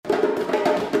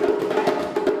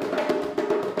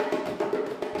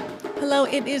Hello,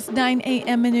 it is 9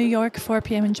 a.m. in New York, 4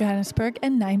 p.m. in Johannesburg,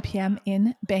 and 9 p.m.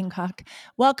 in Bangkok.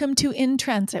 Welcome to In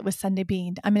Transit with Sunday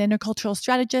Bean. I'm an intercultural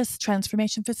strategist,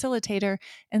 transformation facilitator,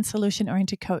 and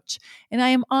solution-oriented coach. And I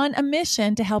am on a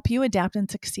mission to help you adapt and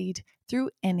succeed through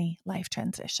any life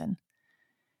transition.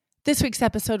 This week's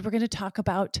episode, we're going to talk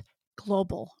about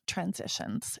global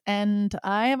transitions. And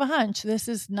I have a hunch this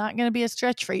is not going to be a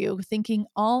stretch for you, thinking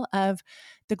all of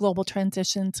the global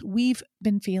transitions we've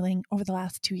been feeling over the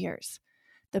last 2 years.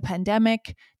 The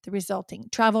pandemic, the resulting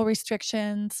travel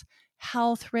restrictions,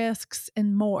 health risks,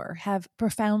 and more have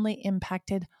profoundly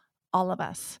impacted all of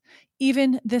us.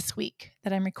 Even this week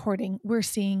that I'm recording, we're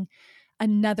seeing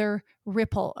another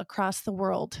ripple across the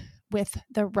world with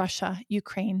the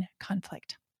Russia-Ukraine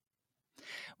conflict.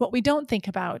 What we don't think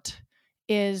about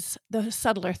is the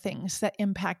subtler things that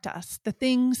impact us, the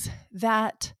things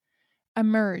that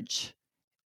emerge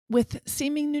with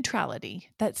seeming neutrality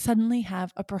that suddenly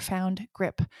have a profound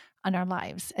grip on our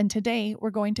lives. And today we're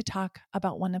going to talk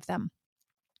about one of them.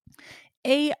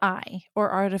 AI,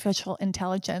 or artificial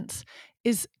intelligence,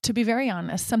 is, to be very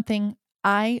honest, something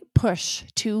I push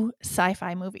to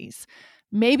sci-fi movies.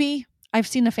 Maybe I've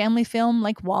seen a family film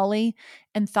like WALL-E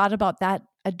and thought about that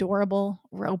adorable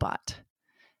robot.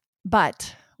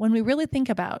 But when we really think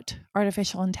about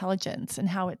artificial intelligence and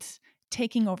how it's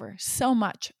taking over so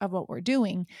much of what we're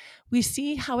doing, we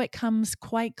see how it comes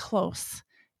quite close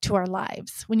to our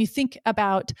lives. When you think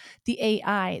about the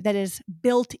AI that is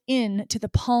built in to the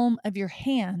palm of your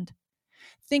hand,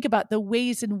 think about the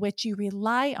ways in which you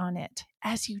rely on it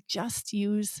as you just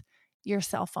use your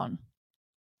cell phone.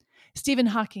 Stephen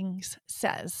Hawking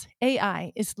says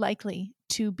AI is likely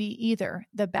to be either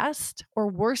the best or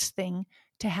worst thing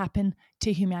to happen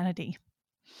to humanity.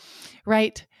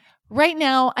 Right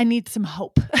now, I need some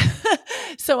hope.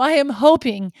 So I am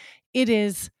hoping it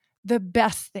is the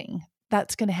best thing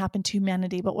that's going to happen to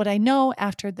humanity. But what I know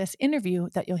after this interview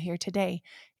that you'll hear today,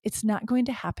 it's not going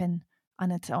to happen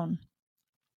on its own.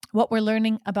 What we're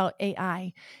learning about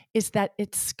AI is that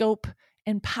its scope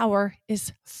and power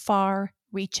is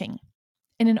far-reaching.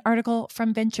 In an article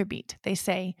from VentureBeat, they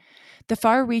say, the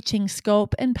far-reaching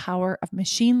scope and power of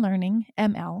machine learning,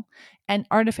 ML, and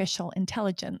artificial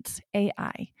intelligence,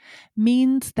 AI,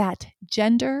 means that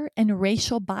gender and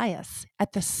racial bias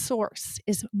at the source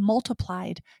is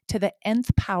multiplied to the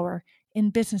nth power in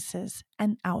businesses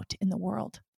and out in the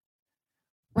world.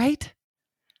 Right?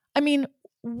 I mean,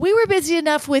 we were busy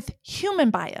enough with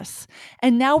human bias,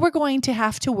 and now we're going to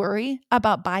have to worry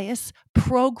about bias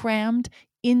programmed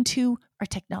into our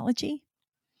technology?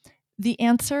 The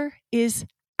answer is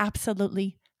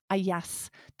absolutely a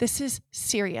yes. This is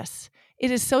serious.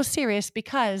 It is so serious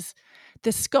because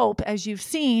the scope, as you've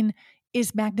seen,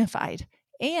 is magnified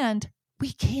and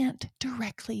we can't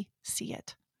directly see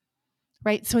it.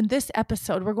 Right? So in this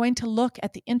episode, we're going to look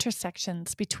at the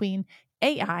intersections between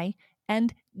AI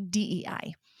and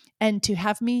DEI. And to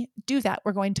have me do that,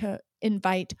 we're going to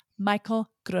invite Maikel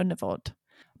Groenewoud.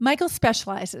 Maikel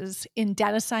specializes in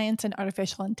data science and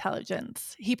artificial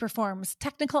intelligence. He performs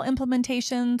technical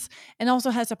implementations and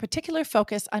also has a particular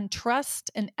focus on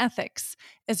trust and ethics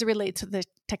as it relates to the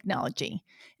technology.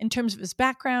 In terms of his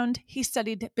background, he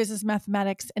studied business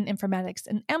mathematics and informatics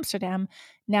in Amsterdam,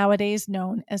 nowadays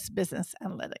known as business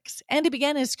analytics. And he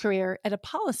began his career at a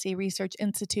policy research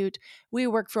institute where he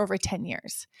worked for over 10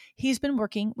 years. He's been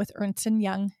working with Ernst &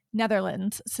 Young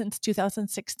Netherlands since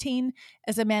 2016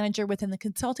 as a manager within the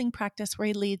consulting practice where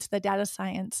he leads the data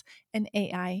science and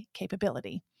AI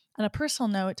capability. On a personal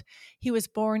note, he was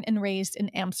born and raised in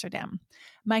Amsterdam.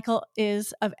 Maikel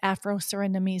is of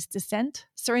Afro-Surinamese descent.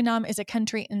 Suriname is a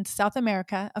country in South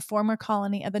America, a former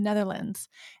colony of the Netherlands.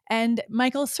 And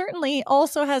Maikel certainly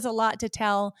also has a lot to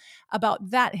tell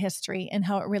about that history and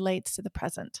how it relates to the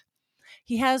present.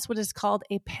 He has what is called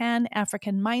a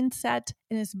Pan-African mindset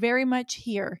and is very much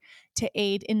here to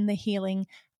aid in the healing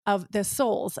of the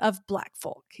souls of Black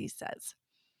folk, he says.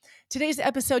 Today's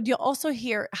episode, you'll also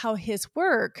hear how his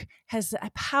work has a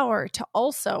power to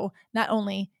also not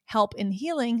only help in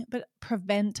healing, but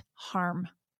prevent harm.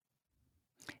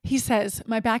 He says,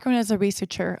 my background as a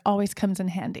researcher always comes in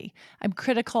handy. I'm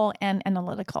critical and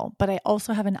analytical, but I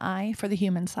also have an eye for the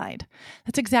human side.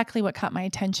 That's exactly what caught my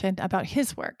attention about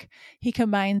his work. He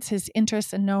combines his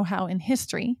interests and know-how in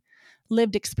history,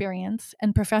 lived experience,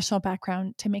 and professional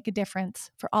background to make a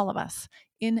difference for all of us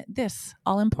in this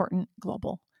all-important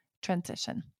global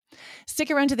transition. Stick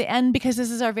around to the end because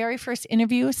this is our very first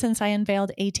interview since I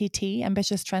unveiled ATT,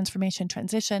 Ambitious Transformation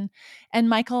Transition, and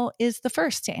Maikel is the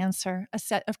first to answer a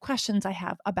set of questions I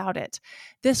have about it.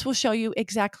 This will show you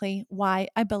exactly why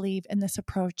I believe in this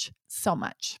approach so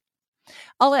much.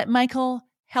 I'll let Maikel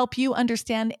help you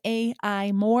understand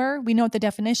AI more. We know what the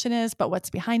definition is, but what's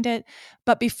behind it.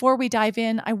 But before we dive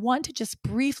in, I want to just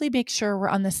briefly make sure we're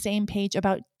on the same page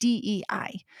about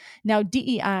DEI. Now,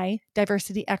 DEI,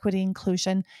 diversity, equity,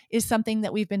 inclusion, is something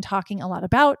that we've been talking a lot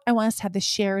about. I want us to have the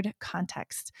shared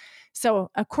context.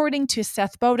 So, according to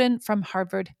Seth Bowden from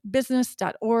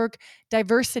harvardbusiness.org,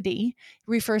 diversity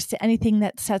refers to anything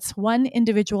that sets one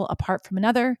individual apart from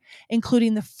another,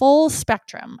 including the full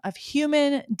spectrum of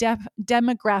human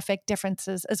demographic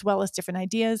differences, as well as different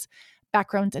ideas,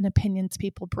 backgrounds, and opinions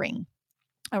people bring.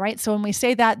 All right. So when we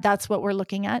say that, that's what we're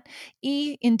looking at.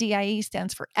 E in DIE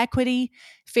stands for equity,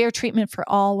 fair treatment for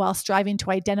all while striving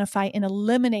to identify and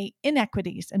eliminate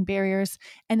inequities and barriers.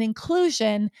 And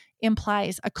inclusion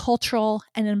implies a cultural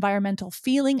and environmental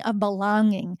feeling of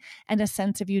belonging and a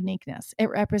sense of uniqueness. It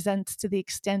represents to the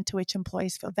extent to which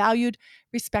employees feel valued,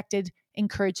 respected,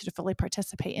 encouraged to fully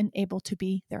participate, and able to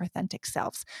be their authentic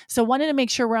selves. So wanted to make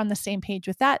sure we're on the same page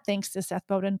with that. Thanks to Seth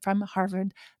Bowden from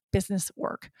Harvard Business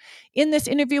Work. In this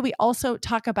interview, we also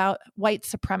talk about white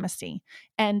supremacy.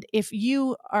 And if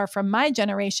you are from my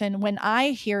generation, when I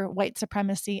hear white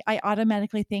supremacy, I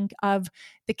automatically think of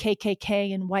the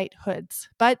KKK and white hoods.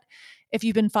 But if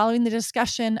you've been following the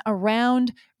discussion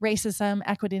around racism,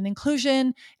 equity and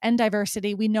inclusion, and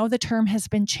diversity, we know the term has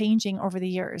been changing over the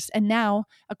years. And now,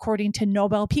 according to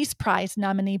Nobel Peace Prize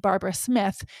nominee Barbara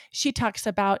Smith, she talks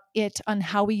about it on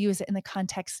how we use it in the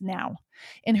context now.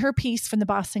 In her piece from the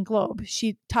Boston Globe,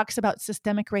 she talks about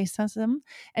systemic racism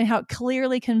and how it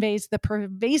clearly conveys the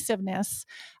pervasiveness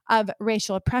of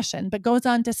racial oppression, but goes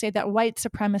on to say that white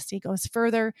supremacy goes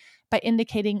further by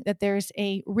indicating that there's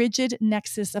a rigid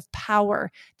nexus of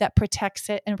power that protects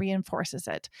it and reinforces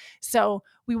it. So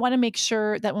we want to make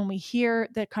sure that when we hear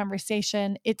the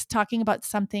conversation, it's talking about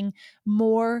something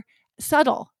more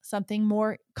subtle, something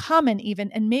more common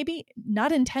even, and maybe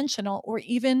not intentional or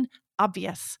even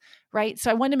obvious, right?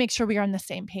 So I want to make sure we are on the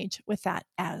same page with that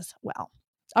as well.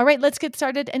 All right, let's get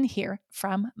started and hear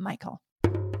from Maikel.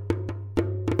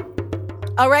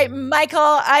 All right,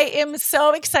 Maikel, I am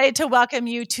so excited to welcome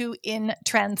you to In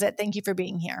Transit. Thank you for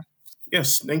being here.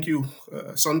 Yes, thank you,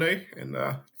 Sunday, and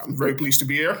I'm very pleased to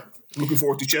be here. Looking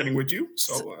forward to chatting with you.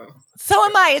 So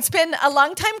am I. It's been a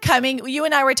long time coming. You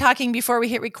and I were talking before we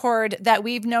hit record that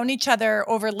we've known each other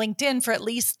over LinkedIn for at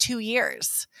least 2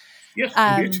 years. Yes,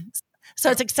 indeed. So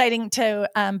it's exciting to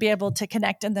be able to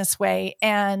connect in this way.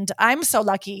 And I'm so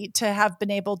lucky to have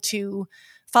been able to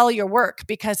follow your work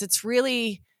because it's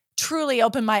really, truly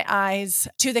opened my eyes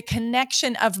to the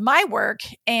connection of my work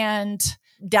and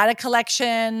data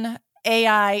collection,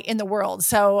 AI in the world.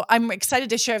 So I'm excited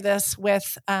to share this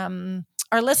with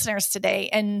our listeners today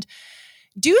and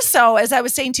do so, as I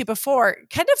was saying to you before,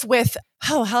 kind of with,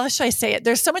 how should I say it?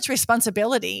 There's so much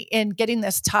responsibility in getting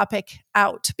this topic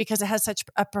out because it has such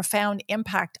a profound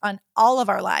impact on all of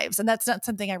our lives. And that's not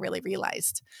something I really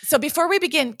realized. So before we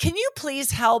begin, can you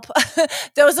please help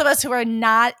those of us who are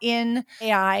not in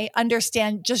AI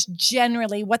understand just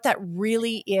generally what that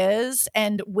really is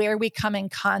and where we come in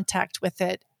contact with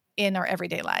it in our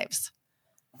everyday lives?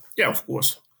 Yeah, of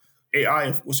course. AI,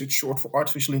 of course, it's short for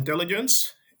artificial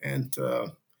intelligence. And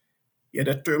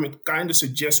that term, it kind of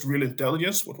suggests real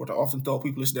intelligence. But what I often tell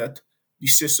people is that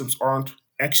these systems aren't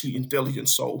actually intelligent.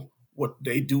 So what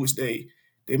they do is they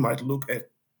might look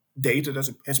at data that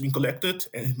has been collected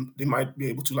and they might be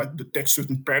able to like detect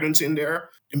certain patterns in there.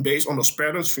 And based on those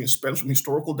patterns, for instance, from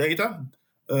historical data,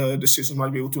 the system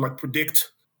might be able to like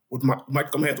predict what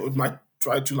might come ahead, or it might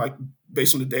try to like,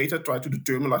 based on the data, try to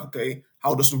determine like, okay,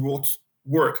 how does the world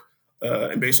work?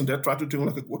 And based on that, try to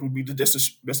determine like, what would be the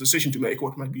best decision to make,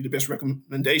 what might be the best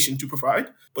recommendation to provide.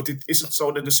 But it isn't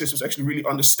so that the systems actually really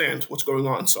understand what's going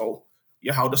on. So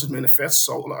yeah, how does it manifest?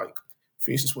 So like, for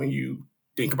instance, when you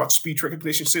think about speech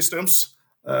recognition systems,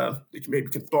 that you maybe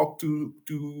can talk to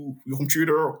your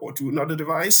computer or to another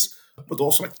device, but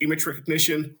also like image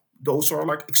recognition. Those are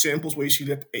like examples where you see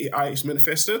that AI is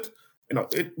manifested.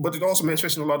 But it also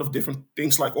manifests in a lot of different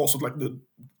things, like also like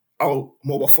our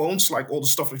mobile phones, like all the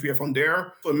stuff that we have on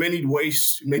there. So in many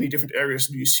ways, in many different areas,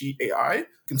 do you see AI? You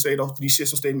can say that these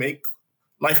systems, they make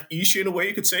life easier in a way,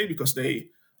 you could say, because they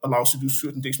allow us to do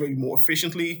certain things maybe more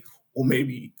efficiently, or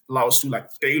maybe allow us to like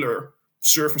tailor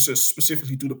services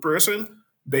specifically to the person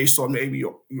based on maybe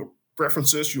your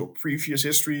preferences, your previous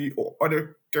history, or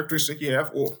other characteristics you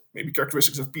have, or maybe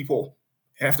characteristics that people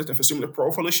have that have a similar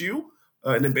profile as you.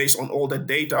 And then based on all that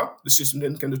data, the system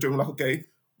then can determine like, okay,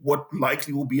 what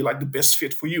likely will be like the best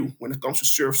fit for you when it comes to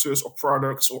services or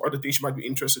products or other things you might be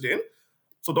interested in.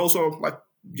 So those are like,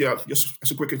 just as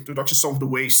a quick introduction, some of the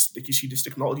ways that you see this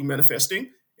technology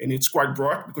manifesting. And it's quite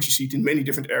broad because you see it in many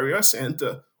different areas. And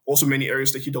also many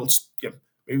areas that you don't,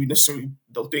 maybe necessarily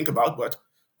don't think about, but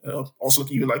also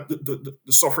even like the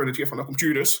software that you have on our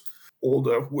computers, all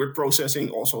the word processing,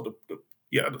 also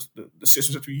the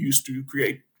systems that we use to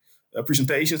create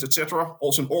presentations, etc.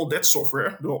 Also in all that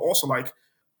software, there are also like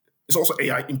it's also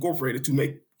AI incorporated to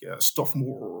make stuff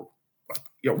more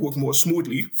work more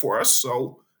smoothly for us.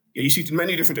 So you see it in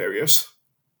many different areas.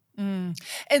 And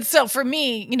so for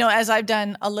me, as I've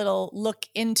done a little look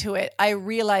into it, I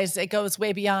realize it goes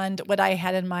way beyond what I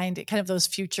had in mind, kind of those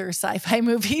future sci-fi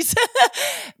movies,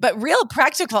 but real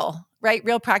practical, right?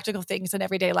 Real practical things in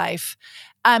everyday life.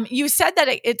 You said that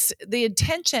it's the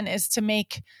intention is to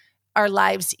make our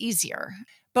lives easier.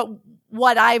 But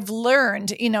what I've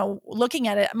learned, looking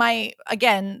at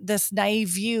it, this naive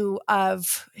view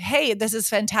of, hey, this is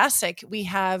fantastic. We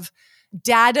have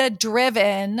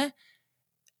data-driven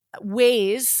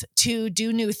ways to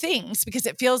do new things because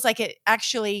it feels like it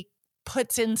actually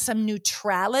puts in some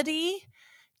neutrality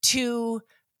to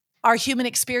our human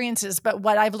experiences. But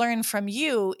what I've learned from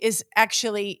you is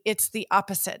actually it's the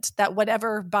opposite, that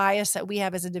whatever bias that we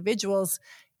have as individuals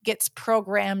gets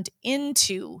programmed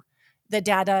into the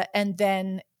data and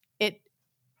then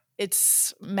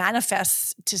it's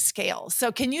manifests to scale.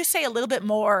 So can you say a little bit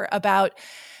more about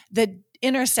the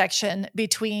intersection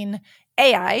between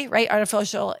AI, right,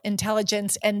 artificial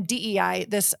intelligence, and DEI,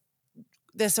 this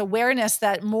awareness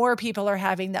that more people are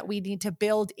having that we need to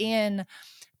build in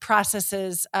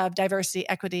processes of diversity,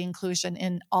 equity, inclusion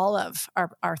in all of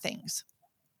our things?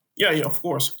 Yeah, of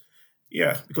course.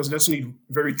 Yeah, because that's indeed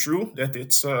very true that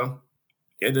it's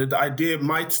the idea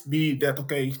might be that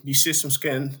okay, these systems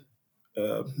can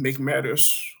make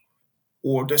matters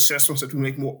or the assessments that we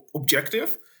make more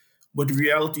objective, but the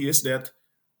reality is that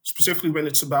specifically when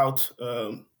it's about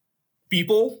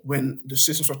people, when the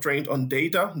systems are trained on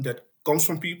data that comes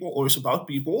from people or is about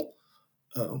people,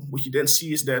 what you then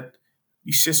see is that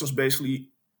these systems basically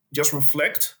just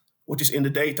reflect what is in the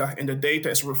data, and the data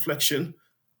is a reflection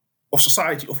of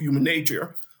society, of human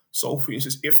nature. So, for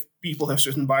instance, if people have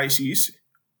certain biases,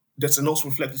 that's then also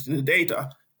reflected in the data,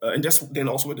 and that's then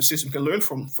also what the system can learn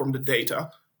from the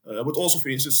data. But also, for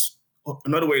instance,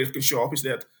 another way that it can show up is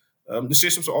that the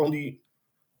systems are only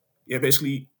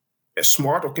basically as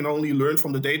smart or can only learn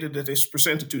from the data that is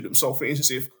presented to them. So, for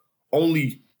instance, if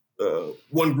only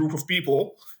one group of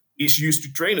people is used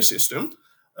to train a system,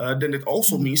 then it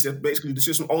also means that basically the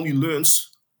system only learns,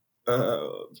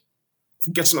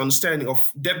 gets an understanding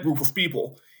of that group of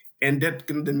people. And that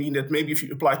can then mean that maybe if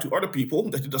you apply to other people,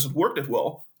 that it doesn't work that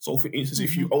well. So, for instance,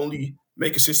 if you only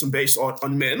make a system based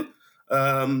on men,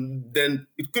 then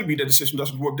it could be that the system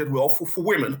doesn't work that well for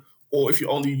women. Or if you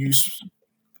only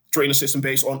train a system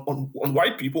based on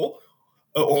white people,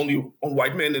 only on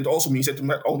white men, it also means that it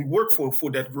might only work for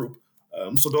that group.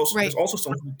 So there's also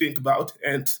something to think about.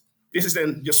 And this is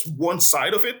then just one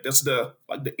side of it. That's the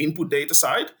input data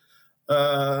side.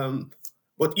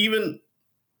 But even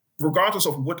regardless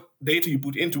of what data you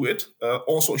put into it,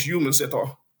 also as humans that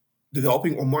are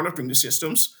developing or monitoring the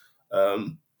systems, at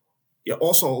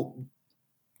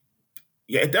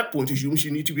that point as humans,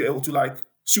 you need to be able to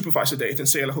supervise the data and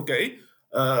say okay,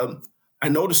 I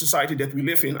know the society that we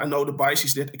live in, I know the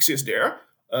biases that exist there.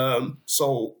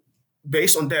 So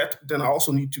based on that, then I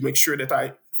also need to make sure that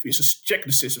I, for instance, check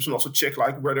the systems and also check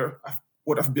whether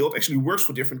what I've built actually works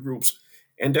for different groups.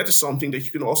 And that is something that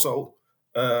you can also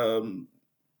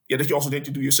that you also need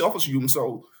to do yourself as a human.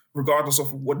 So regardless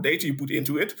of what data you put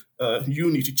into it, you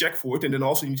need to check for it, and then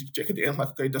also you need to check at the end,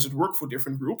 okay, does it work for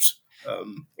different groups?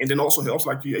 And then also helps,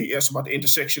 you asked about the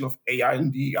intersection of AI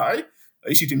and DEI.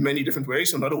 You see it in many different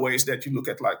ways. Another way is that you look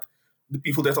at the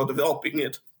people that are developing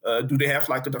it. Do they have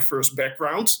a diverse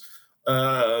background,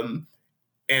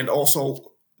 and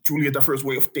also truly a diverse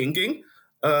way of thinking,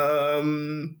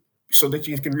 so that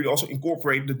you can really also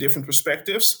incorporate the different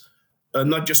perspectives.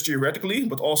 Not just theoretically,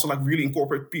 but also really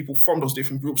incorporate people from those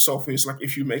different groups. So, for instance,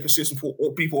 if you make a system for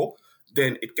all people,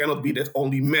 then it cannot be that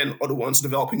only men are the ones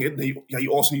developing it. Then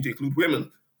you also need to include women.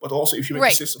 But also, if you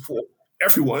make a system for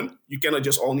everyone, you cannot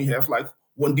just only have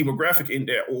one demographic in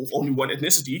there or only one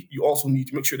ethnicity. You also need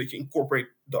to make sure that you incorporate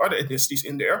the other ethnicities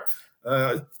in there,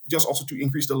 just also to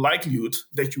increase the likelihood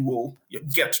that you will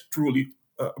get truly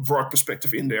a broad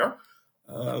perspective in there.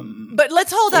 But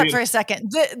let's hold up for a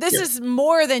second. This is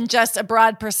more than just a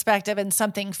broad perspective and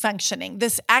something functioning.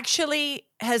 This actually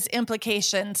has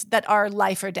implications that are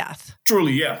life or death.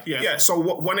 Truly, yeah. So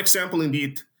one example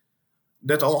indeed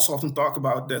that I also often talk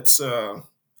about, that's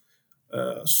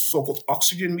so-called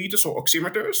oxygen meters or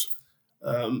oximeters.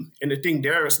 And the thing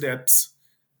there is that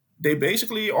they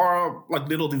basically are like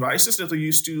little devices that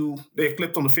they're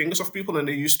clipped on the fingers of people, and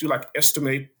they used to like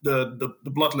estimate the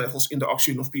blood levels in the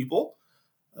oxygen of people.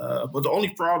 But the only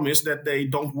problem is that they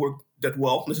don't work that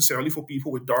well necessarily for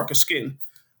people with darker skin.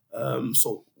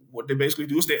 So what they basically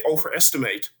do is they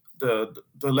overestimate the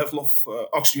level of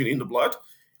oxygen in the blood,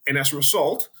 and as a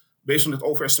result, based on that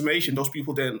overestimation, those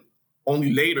people then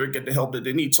only later get the help that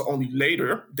they need. So only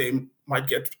later they might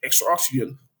get extra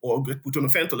oxygen or get put on a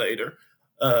ventilator.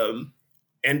 Um,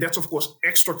 and that's of course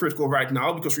extra critical right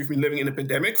now because we've been living in a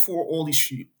pandemic for all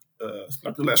these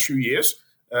like the last few years.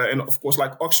 And of course,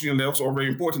 like oxygen levels are very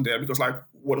important there because like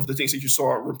one of the things that you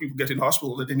saw when people get in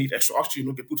hospital that they need extra oxygen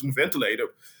or get put on a ventilator.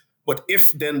 But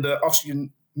if then the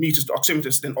oxygen meters, the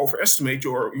oximeters then overestimate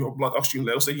your blood oxygen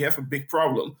levels, then you have a big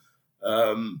problem.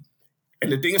 Um,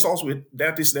 and the thing is also with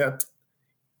that is that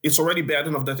it's already bad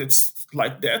enough that it's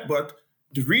like that, but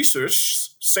the research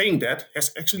saying that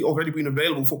has actually already been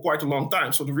available for quite a long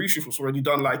time. So the research was already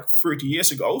done like 30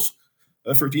 years ago,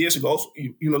 30 years ago,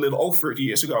 a little over 30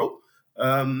 years ago.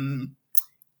 Um,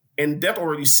 and that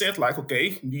already said like,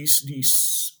 okay,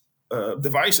 these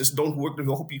devices don't work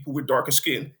well for people with darker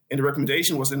skin. And the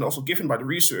recommendation was then also given by the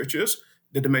researchers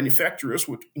that the manufacturers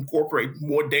would incorporate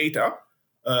more data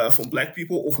from Black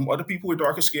people or from other people with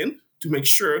darker skin to make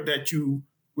sure that you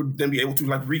would then be able to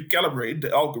like recalibrate the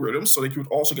algorithms so that you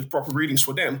would also get proper readings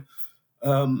for them.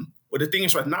 But the thing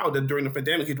is right now that during the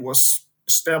pandemic, it was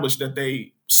established that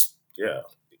yeah,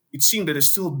 it seemed that they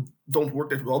still don't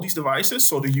work that well, these devices.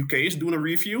 So the UK is doing a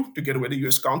review together with the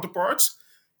US counterparts.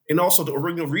 And also the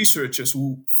original researchers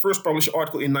who first published an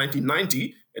article in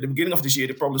 1990, at the beginning of this year,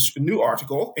 they published a new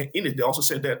article. And in it, they also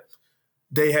said that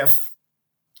they have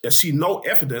seen no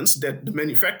evidence that the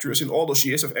manufacturers in all those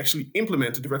years have actually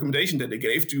implemented the recommendation that they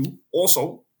gave to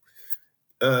also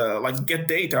like get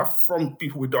data from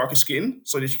people with darker skin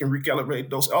so that you can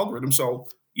recalibrate those algorithms. So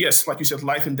yes, like you said,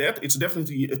 life and death. It's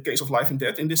definitely a case of life and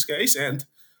death in this case. And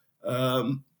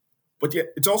but yeah,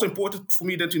 it's also important for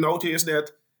me that to note here is that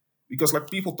because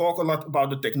like people talk a lot about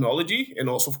the technology, and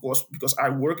also of course because I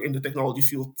work in the technology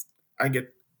field, I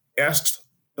get asked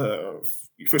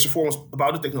first and foremost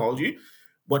about the technology.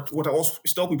 But what I also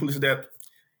tell people is that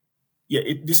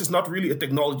this is not really a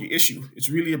technology issue. It's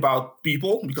really about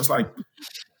people because like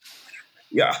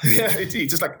yeah, yeah, it's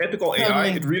just like ethical AI.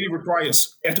 Totally. It really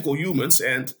requires ethical humans,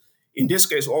 and in this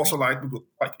case, also like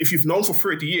if you've known for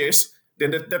 30 years,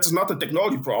 then that's not a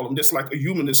technology problem. That's like a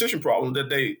human decision problem that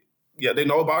they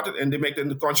know about it and they make then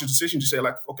the conscious decision to say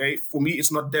like, okay, for me,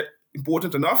 it's not that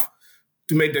important enough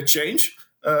to make that change.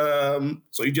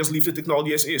 So you just leave the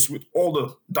technology as is with all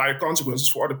the dire consequences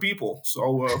for other people.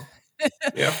 So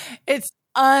yeah, It's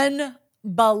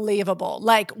unbelievable.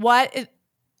 Like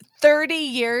 30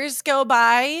 years go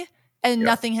by and yeah,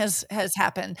 nothing has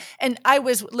happened. And I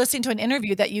was listening to an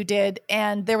interview that you did,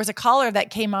 and there was a caller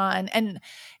that came on, and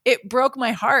it broke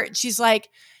my heart. She's like,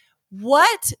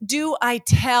 "What do I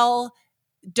tell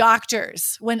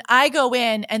doctors when I go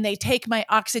in and they take my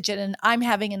oxygen and I'm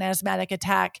having an asthmatic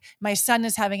attack, my son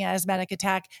is having an asthmatic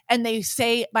attack, and they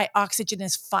say my oxygen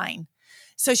is fine?"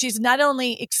 So she's not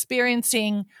only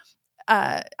experiencing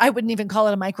I wouldn't even call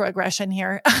it a microaggression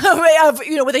here,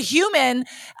 with a human,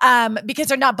 because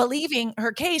they're not believing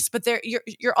her case, but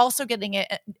you're also getting it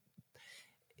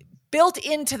built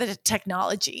into the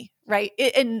technology, right?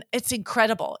 And it's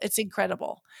incredible. It's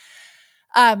incredible.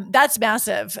 That's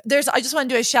massive. I just want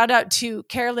to do a shout out to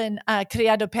Carolyn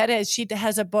Criado Perez. She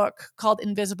has a book called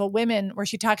Invisible Women, where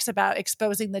she talks about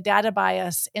exposing the data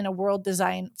bias in a world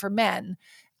designed for men,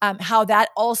 how that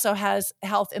also has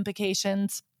health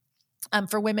implications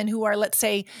for women who are, let's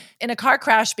say, in a car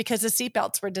crash because the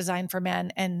seatbelts were designed for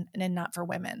men and not for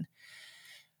women.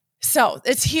 So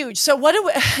it's huge. So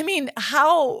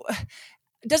how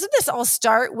doesn't this all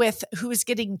start with who's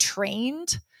getting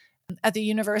trained at the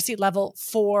university level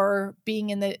for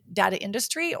being in the data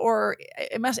industry, or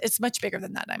it's much bigger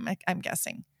than that, I'm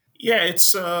guessing. yeah.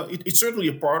 It's certainly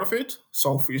a part of it.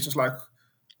 So for instance, like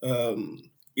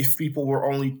if people were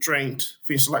only trained,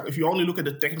 for instance, like if you only look at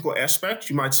the technical aspect,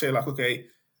 you might say like, okay,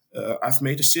 I've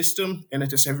made a system and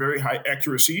it has a very high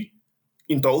accuracy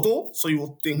in total. So you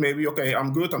will think maybe, okay,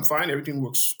 I'm good, I'm fine, everything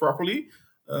works properly.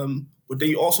 But then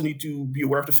you also need to be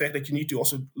aware of the fact that you need to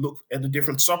also look at the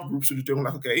different subgroups to determine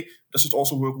like, okay, does it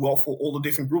also work well for all the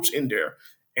different groups in there?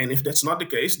 And if that's not the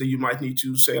case, then you might need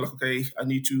to say like, okay, I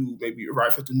need to maybe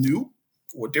arrive at a new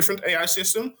or different AI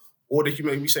system, or that you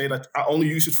maybe say that I only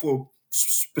use it for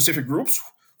specific groups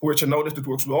for which I know that it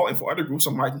works well, and for other groups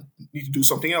I might need to do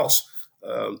something else.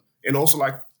 And also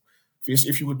like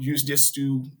if you would use this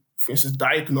for instance,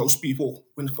 diagnose people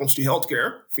when it comes to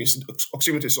healthcare. For instance,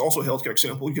 oximeter is also a healthcare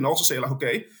example. You can also say like,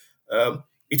 okay,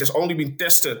 it has only been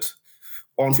tested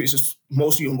on, for instance,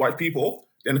 mostly on white people.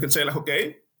 Then I can say like,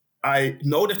 okay, I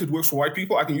know that it works for white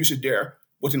people. I can use it there.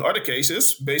 But in other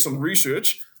cases, based on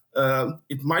research,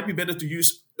 it might be better to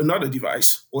use another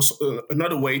device or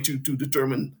another way to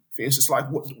determine, for instance, like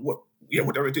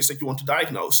whatever it is that you want to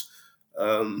diagnose.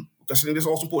 Because I think it's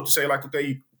also important to say like,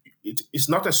 okay, it's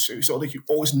not necessary so that you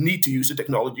always need to use the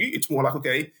technology. It's more like,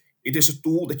 okay, it is a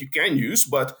tool that you can use,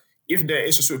 but if there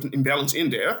is a certain imbalance in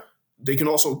there, they can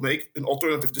also make an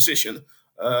alternative decision.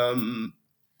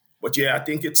 But yeah, I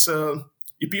think it's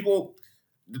people.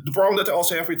 The problem that I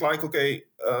also have with like, okay,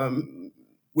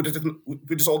 with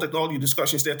this whole technology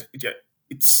discussion is that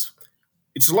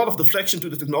it's a lot of deflection to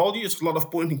the technology. It's a lot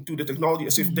of pointing to the technology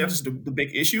as if that is the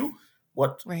big issue.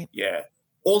 But Right. yeah,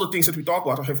 all the things that we talk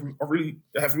about have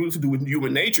really to do with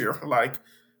human nature. Like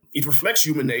it reflects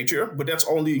human nature, but that's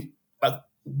only like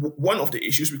one of the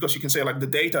issues, because you can say like the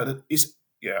data that is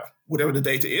whatever the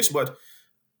data is, but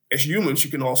as humans, you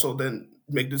can also then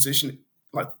make the decision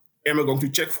like, am I going to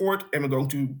check for it? Am I going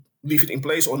to leave it in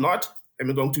place or not? Am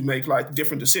I going to make like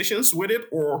different decisions with it,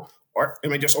 or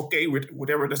am I just okay with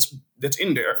whatever that's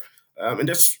in there? And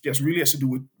that's just really has to do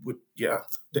with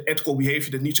the ethical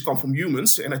behavior that needs to come from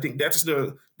humans. And I think that's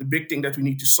the big thing that we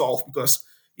need to solve, because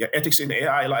ethics in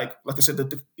AI, like I said,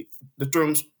 the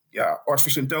terms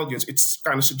artificial intelligence, it's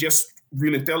kind of suggests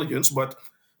real intelligence, but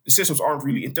the systems aren't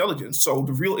really intelligent. So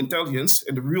the real intelligence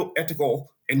and the real ethical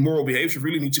and moral behavior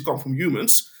really need to come from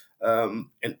humans. And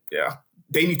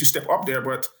they need to step up there.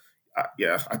 But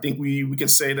I think we can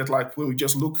say that like when we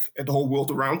just look at the whole world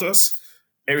around us,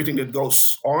 everything that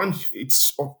goes on,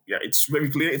 it's very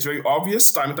clear, it's very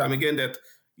obvious time and time again that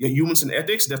humans and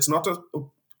ethics, that's not a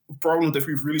problem that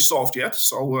we've really solved yet.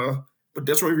 So, but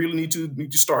that's where we really need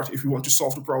to start if we want to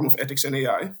solve the problem of ethics and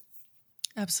AI.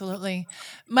 Absolutely.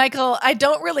 Maikel, I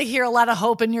don't really hear a lot of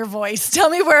hope in your voice. Tell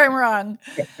me where I'm wrong.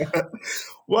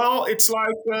 Well, it's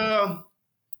like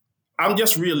I'm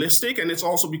just realistic, and it's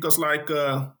also because like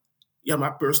my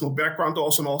personal background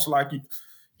also, and also like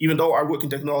even though I work in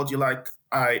technology, like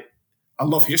I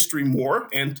love history more,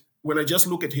 and when I just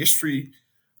look at history,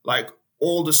 like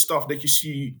all the stuff that you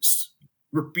see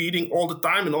repeating all the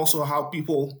time, and also how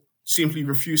people simply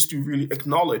refuse to really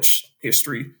acknowledge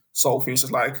history. So, for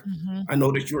instance, like I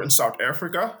know that you're in South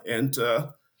Africa, and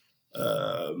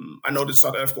I know that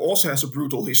South Africa also has a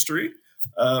brutal history.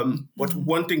 But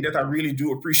one thing that I really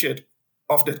do appreciate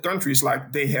of that country is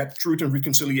like they had truth and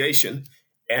reconciliation.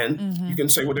 And you can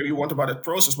say whatever you want about that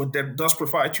process, but that does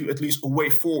provide you at least a way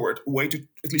forward, a way to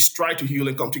at least try to heal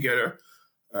and come together.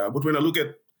 But when I look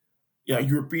at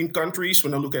European countries,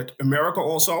 when I look at America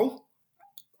also,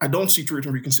 I don't see truth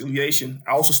and reconciliation.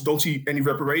 I also don't see any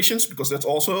reparations, because that's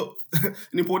also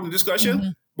an important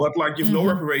discussion. But like, if no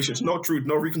reparations, no truth,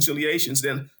 no reconciliations,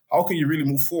 then how can you really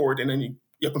move forward in any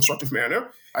constructive manner?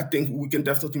 I think we can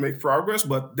definitely make progress,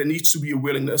 but there needs to be a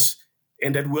willingness,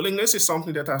 and that willingness is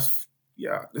something that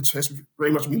that has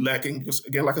very much been lacking. Because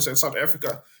again, like I said, South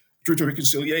Africa, truth and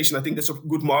reconciliation, I think that's a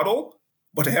good model,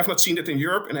 but I have not seen it in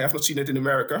Europe, and I have not seen it in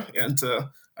America, and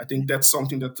I think that's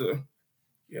something that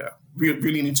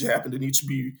really needs to happen. There needs to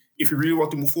be, if we really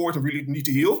want to move forward and really need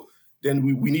to heal, then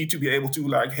we need to be able to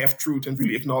like have truth and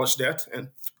really acknowledge that. And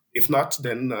if not,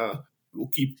 then we'll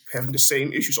keep having the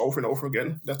same issues over and over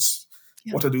again. That's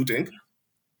what I do think.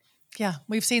 Yeah,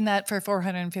 we've seen that for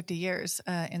 450 years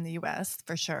in the U.S.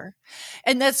 for sure.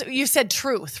 And that's, you said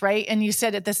truth, right? And you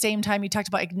said at the same time, you talked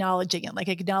about acknowledging it, like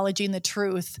acknowledging the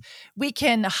truth. We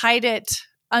can hide it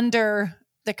under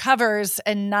the covers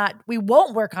and we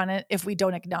won't work on it if we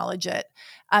don't acknowledge it.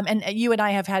 And you and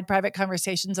I have had private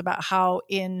conversations about how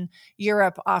in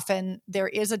Europe, often there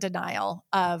is a denial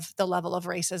of the level of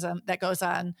racism that goes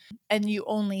on, and you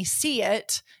only see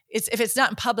it. If it's not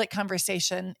in public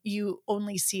conversation, you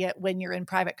only see it when you're in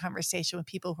private conversation with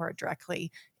people who are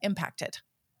directly impacted.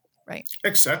 Right.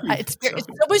 Exactly. It's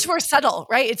so much more subtle,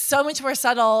 right? It's so much more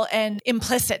subtle and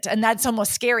implicit. And that's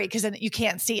almost scary because then you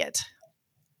can't see it.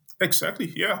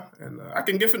 Exactly. Yeah. And I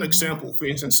can give an example, for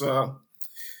instance,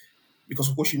 because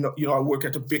of course, I work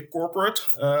at a big corporate.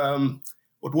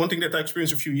 But one thing that I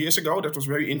experienced a few years ago that was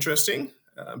very interesting,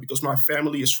 because my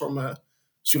family is from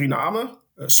Suriname,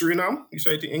 you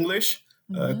say it in English,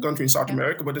 country in South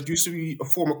America, but it used to be a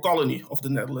former colony of the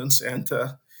Netherlands. And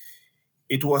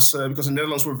it was because the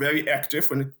Netherlands were very active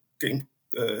when it came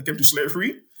to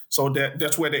slavery. So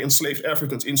that's where they enslaved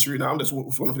Africans in Suriname. That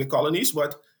was one of the colonies.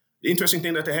 But the interesting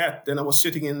thing that I had, then I was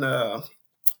sitting in the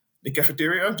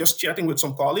cafeteria, just chatting with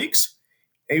some colleagues,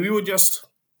 and we were just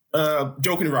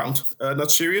joking around,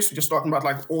 not serious, just talking about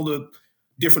like all the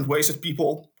different ways that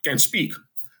people can speak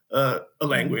a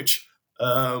Mm, language.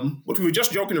 But we were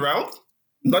just joking around,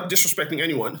 not disrespecting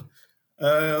anyone.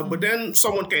 But mhm, then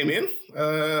someone came in,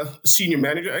 a senior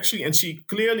manager actually, and she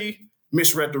clearly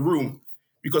misread the room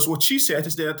because what she said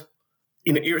is that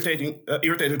in an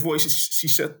irritated voice, she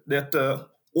said that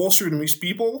all Surinamese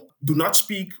people do not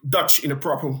speak Dutch in a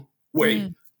proper way.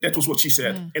 mm, That was what she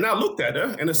said. mm, And I looked at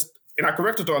her and I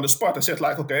corrected her on the spot. I said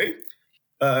like, okay,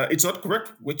 it's not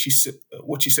correct what she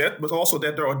said, but also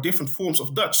that there are different forms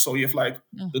of Dutch. So you have like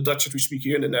mm, the Dutch that we speak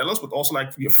here in the Netherlands, but also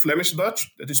like we have Flemish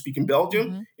Dutch that is speak in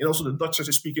Belgium, mhm, and also the Dutch that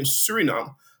is speak in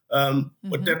Suriname.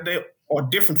 But mhm, that they are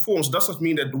different forms does not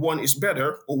mean that the one is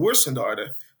better or worse than the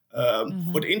other.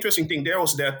 But mhm, the interesting thing there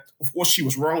was that, of course, she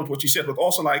was wrong with what she said, but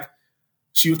also like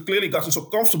she had clearly gotten so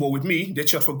comfortable with me that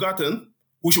she had forgotten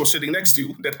who she was sitting next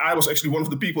to, that I was actually one of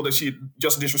the people that she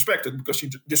just disrespected because she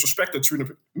disrespected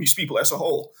Surinamese people as a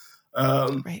whole.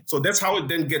 right. So that's how it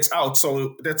then gets out.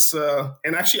 So that's,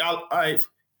 and actually,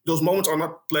 those moments are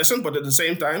not pleasant, but at the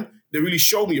same time, they really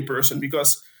showed me a person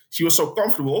because she was so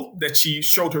comfortable that she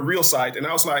showed her real side. And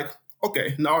I was like,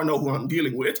 okay, now I know who I'm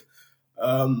dealing with.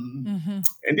 Um, Mhm,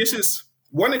 and this is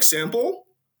one example,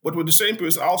 but with the same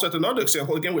person, I also had another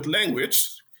example again with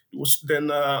language. It was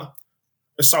then a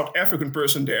South African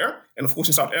person there, and of course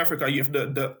in South Africa you have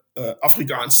the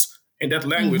Afrikaans, and that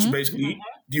language mhm, basically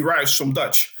derives from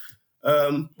Dutch.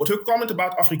 But her comment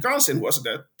about Afrikaans then was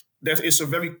that that is a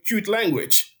very cute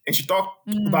language, and she talked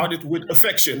mm, about it with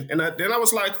affection. And then I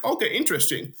was like, okay,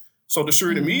 interesting. So the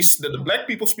mhm, Surinamese that the black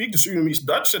people speak, the Surinamese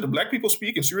Dutch that the black people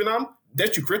speak in Suriname,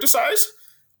 that you criticize,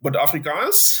 but the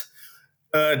Afrikaans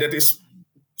that is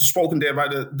spoken there by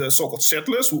the so-called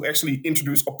settlers who actually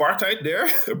introduced apartheid there,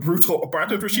 a brutal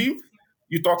apartheid mhm, regime.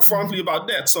 You talk fondly mhm, about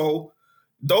that. So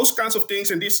those kinds of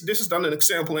things, and this is done an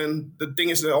example. And the thing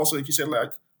is that also that you said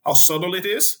like how subtle it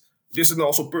is. This is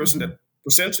also a person mhm, that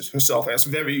presents herself as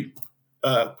very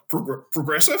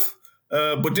progressive.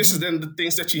 But this is mhm. then the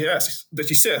things that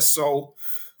she says. So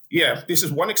yeah, this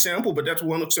is one example, but that's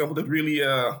one example that really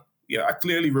yeah I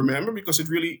clearly remember because it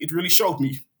really showed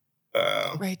me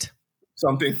uh, Right.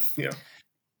 something. Yeah.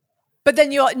 But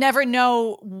then you'll never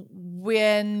know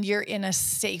when you're in a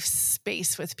safe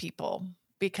space with people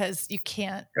because you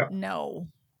can't Yeah. know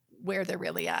where they're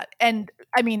really at. And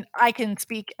I mean, I can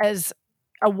speak as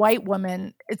a white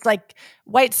woman. It's like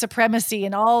white supremacy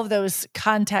and all of those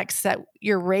contexts that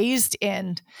you're raised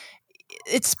in,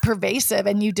 it's pervasive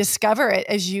and you discover it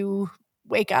as you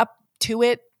wake up to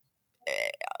it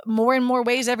more and more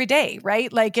ways every day,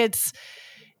 right? Like it's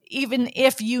even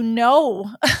if you know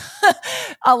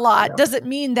a lot, Yeah. doesn't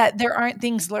mean that there aren't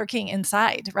things lurking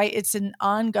inside, right? It's an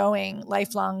ongoing,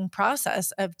 lifelong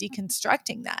process of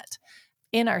deconstructing that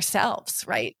in ourselves,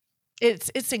 right?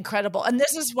 It's incredible. And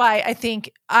this is why I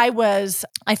think I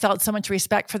felt so much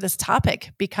respect for this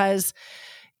topic because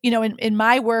in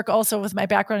my work, also with my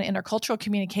background in intercultural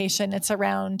communication, it's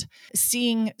around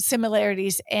seeing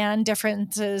similarities and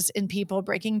differences in people,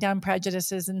 breaking down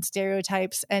prejudices and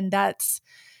stereotypes. And that's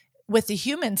with the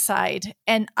human side.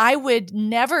 And I would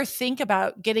never think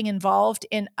about getting involved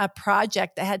in a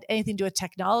project that had anything to do with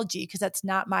technology because that's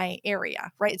not my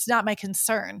area, right? It's not my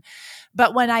concern.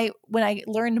 But when I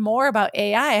learned more about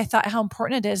AI, I thought how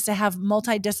important it is to have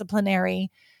multidisciplinary,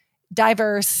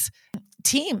 diverse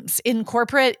teams in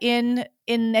corporate, in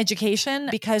education,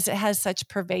 because it has such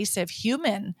pervasive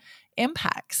human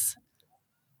impacts.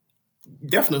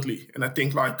 Definitely. And I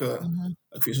think Mhm.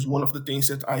 like this is one of the things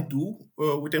that I do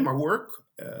within my work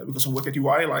because I work at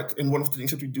UI. Like, and one of the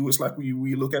things that we do is like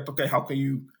we look at okay, how can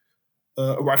you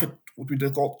arrive at what we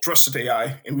then call trusted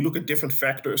AI, and we look at different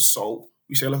factors. So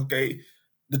we say like okay,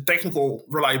 the technical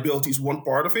reliability is one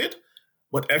part of it,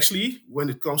 but actually when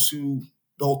it comes to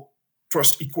the whole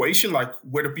trust equation, like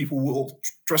whether people will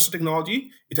trust the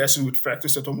technology, it has to do with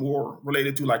factors that are more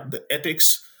related to like the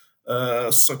ethics,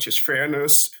 such as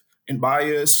fairness and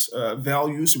bias,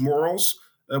 values, morals,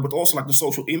 but also like the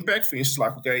social impact. For instance,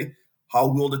 like okay, how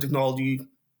will the technology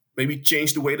maybe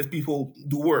change the way that people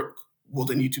do work? Will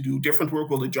they need to do different work?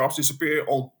 Will the jobs disappear?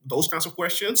 All those kinds of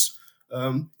questions.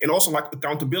 And also like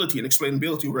accountability and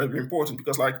explainability are very important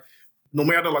because like no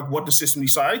matter like what the system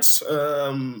decides,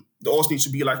 there always needs to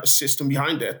be like a system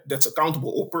behind that that's accountable,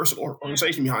 or person or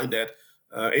organization behind that.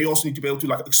 And you also need to be able to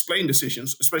like explain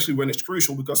decisions, especially when it's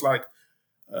crucial, because like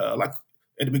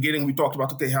at the beginning we talked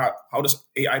about okay how does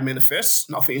AI manifest?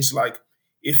 Now, for instance, like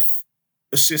if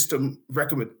a system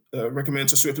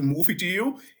recommends a certain movie to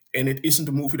you and it isn't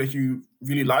a movie that you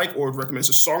really like, or it recommends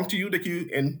a song to you that you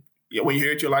and yeah, when you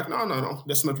hear it you're like no,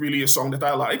 that's not really a song that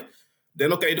I like.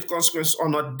 then okay, the consequences are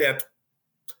not that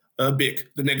big,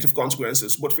 the negative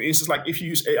consequences. But for instance, like if you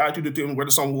use AI to determine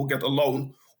whether someone will get a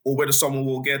loan or whether someone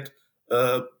will get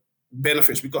uh,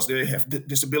 benefits because they have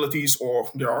disabilities or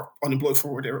they are unemployed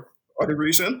for whatever other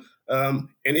reason, and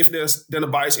if there's then a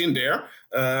bias in there,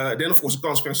 then of course the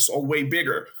consequences are way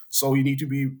bigger. So you need to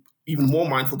be even more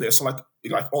mindful there. So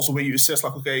like also when you assess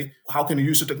like, okay, how can you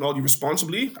use the technology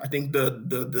responsibly? I think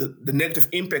the negative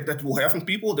impact that it will have on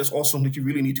people, that's also something that you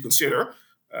really need to consider.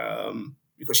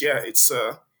 Because yeah,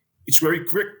 it's very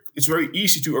quick. It's very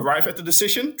easy to arrive at the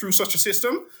decision through such a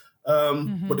system, but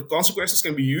Mm-hmm. the consequences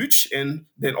can be huge, and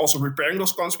then also repairing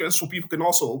those consequences for people can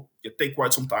also take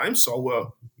quite some time.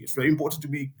 So it's very important to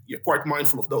be quite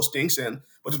mindful of those things. And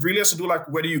but it really has to do like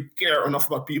whether you care enough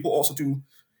about people, also to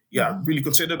Mm-hmm. really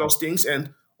consider those things,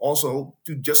 and also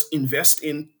to just invest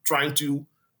in trying to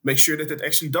make sure that it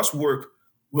actually does work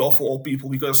well for all people.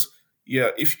 Because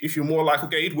if you're more like,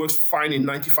 okay, it works fine in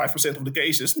 95% of the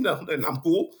cases, no, then I'm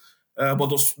cool. But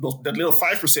that little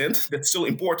 5%, that's still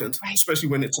important, Right. especially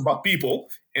when it's about people,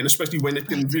 and especially when it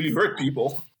can Right. really hurt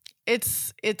people.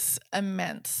 It's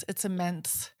immense. It's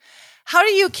immense. How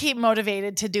do you keep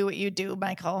motivated to do what you do,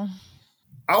 Michael?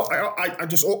 I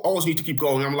just always need to keep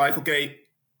going. I'm like, okay,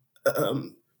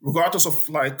 regardless of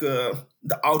like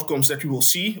the outcomes that you will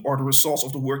see or the results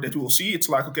of the work that you will see, it's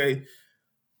like, okay,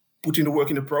 putting the work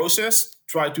in the process,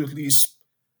 try to at least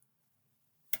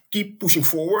keep pushing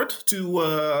forward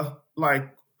to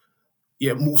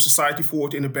move society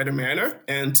forward in a better manner.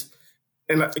 And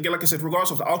again, like I said,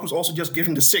 regardless of the outcomes, also just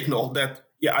giving the signal that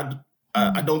I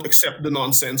Mm. don't accept the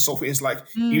nonsense. So for instance, like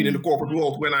even in the Mm. corporate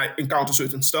world, when I encounter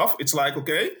certain stuff, it's like,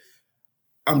 okay,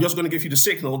 I'm just going to give you the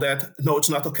signal that no, it's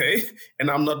not okay, and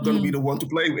I'm not going to be Mm. the one to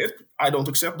play with. I don't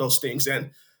accept those things,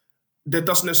 and that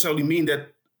doesn't necessarily mean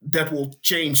that that will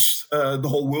change the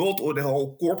whole world or the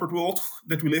whole corporate world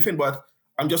that we live in. But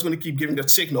I'm just going to keep giving that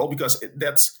signal because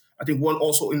that's, I think, one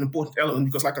also an important element.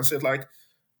 Because, like I said, like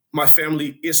my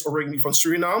family is originally from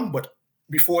Suriname, but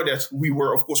before that, we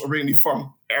were, of course, originally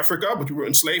from Africa, but we were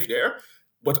enslaved there.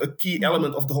 But a key Mhm.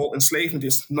 element of the whole enslavement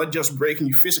is not just breaking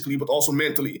you physically, but also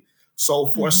mentally. So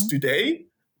for us Mhm. today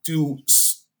to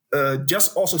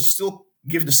just also still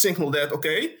give the signal that,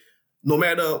 okay, no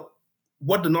matter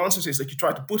what the nonsense is that you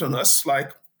try to put on us,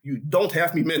 like you don't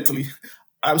have me mentally.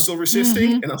 I'm still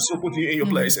resisting Mhm. and I'm still putting you in your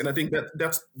Mhm. place. And I think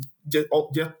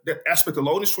that aspect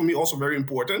alone is for me also very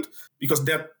important because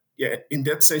in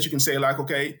that sense, you can say like,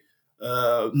 okay,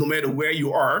 no matter where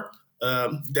you are,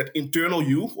 that internal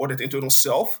you or that internal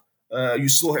self, you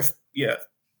still have,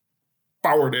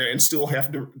 power there and still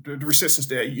have the resistance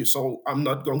there. So I'm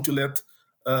not going to let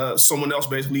someone else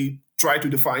basically try to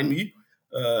define me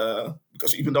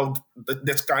because even though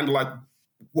that's kind of like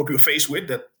what we're faced with,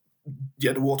 that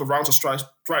the world around us tries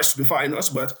to define us,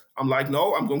 but I'm like,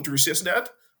 no, I'm going to resist that.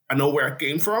 I know where I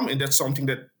came from, and that's something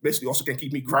that basically also can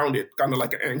keep me grounded, kind of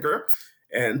like an anchor.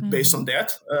 And based Mhm. on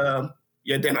that,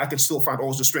 then I can still find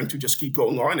always the strength to just keep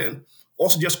going on, and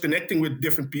also just connecting with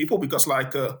different people. Because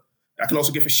like I can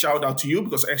also give a shout out to you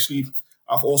because actually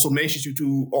I've also mentioned you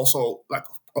to also like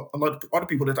a lot of other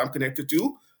people that I'm connected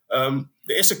to.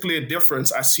 There is a clear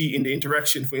difference I see in the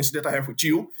interaction, for instance, that I have with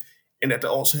you, and that I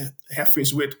also have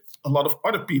things with a lot of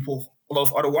other people, a lot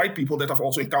of other white people that I've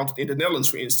also encountered in the Netherlands,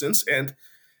 for instance. And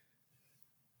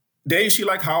there you see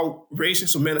like how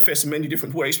racism manifests in many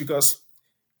different ways because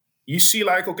you see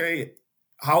like, okay,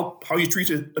 how you treat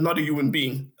another human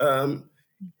being,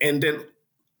 and then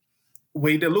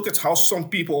when they look at how some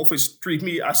people always treat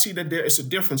me, I see that there is a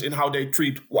difference in how they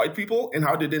treat white people and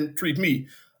how they didn't treat me.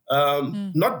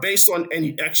 Mm. Not based on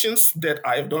any actions that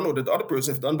I have done or that other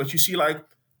person have done, but you see like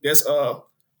there's a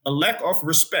lack of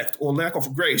respect or lack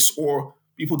of grace, or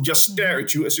people just stare Mhm.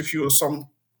 at you as if you're some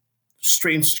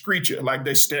strange creature, like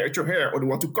they stare at your hair or they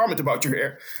want to comment about your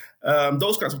hair.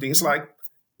 Those kinds of things. Like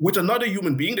with another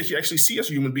human being that you actually see as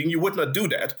a human being, you would not do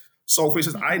that. So, for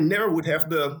instance, I Mhm. never would have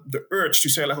the urge to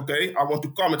say like, okay, I want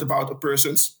to comment about a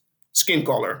person's skin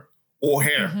color or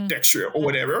hair Mhm. texture or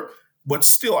whatever. But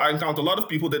still, I encounter a lot of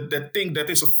people that think that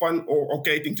is a fun or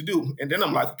okay thing to do. And then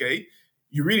I'm like, okay,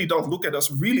 you really don't look at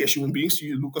us really as human beings.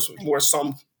 You look at us Right. more as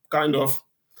some kind of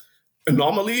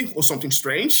anomaly or something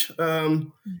strange.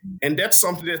 Mhm. And that's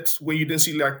something that when you then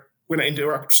see like when I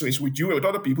interact with you and with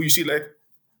other people, you see like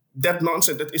that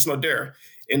nonsense that is not there.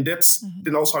 And that's Mhm.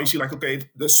 then also how you see like, okay,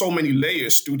 there's so many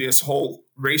layers to this whole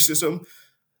racism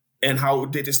and how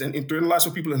it is then internalized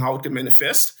for people and how it can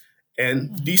manifest. And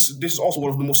Mhm. this is also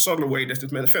one of the most subtle ways that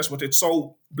it manifests, but it's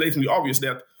so blatantly obvious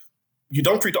that you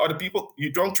don't treat other people,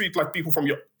 you don't treat like people from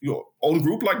your own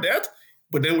group like that.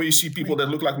 But then when you see people Right.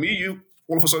 that look like me, you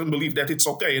all of a sudden believe that it's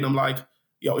okay. And I'm like,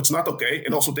 it's not okay.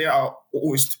 And also, they are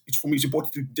always, for me, it's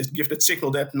important to just give that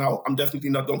signal that now I'm definitely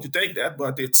not going to take that.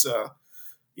 But it's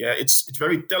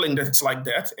very telling that it's like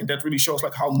that, and that really shows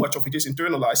like how much of it is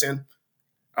internalized. And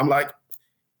I'm like,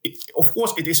 of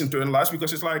course, it is internalized,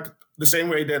 because it's like the same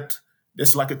way that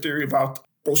there's like a theory about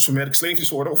post-traumatic slave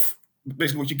disorder, of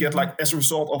basically what you get like as a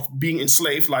result of being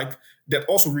enslaved, like that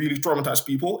also really traumatized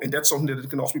people, and that's something that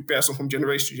can also be passed on from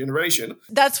generation to generation.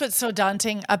 That's what's so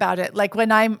daunting about it. Like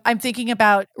when I'm thinking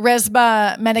about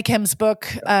Resma Menakem's book,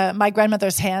 My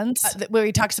Grandmother's Hands, where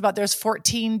he talks about there's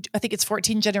 14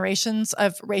 generations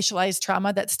of racialized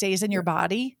trauma that stays in your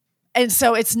body. And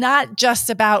so it's not just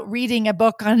about reading a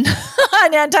book on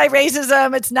on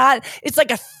anti-racism. It's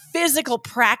like a physical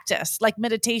practice, like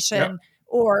meditation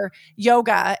or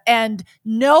yoga, and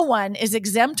no one is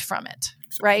exempt from it,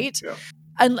 right? Yeah.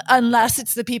 Unless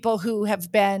it's the people who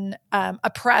have been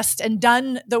oppressed and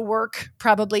done the work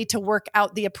probably to work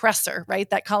out the oppressor, right?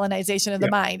 That colonization of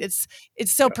the mind. It's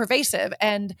so pervasive.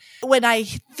 And when I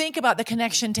think about the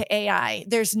connection to AI,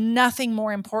 there's nothing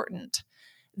more important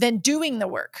than doing the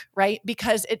work, right?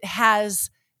 Because it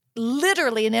has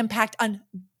literally an impact on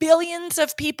billions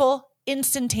of people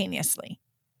instantaneously.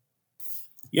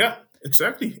 Yeah,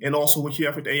 exactly. And also what you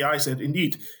have with AI is that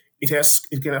indeed it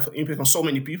can have an impact on so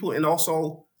many people, and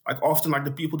also like often like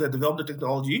the people that develop the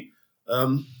technology,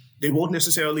 they won't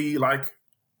necessarily like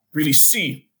really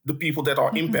see the people that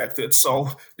are impacted. So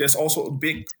there's also a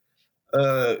big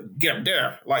gap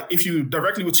there. Like if you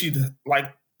directly would see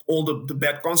all the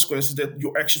bad consequences that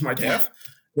your actions might have,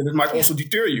 then it might also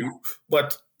deter you.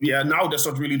 But now that's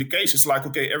not really the case. It's like,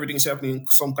 okay, everything's happening in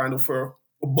some kind of a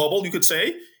bubble, you could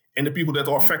say. And the people that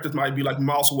are affected might be like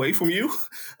miles away from you,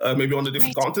 maybe on a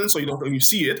different continent, so you don't really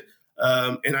see it.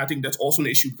 And I think that's also an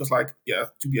issue, because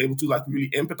to be able to like really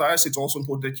empathize, it's also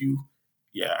important that you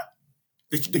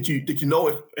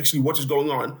know actually what is going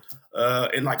on,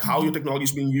 and like how your technology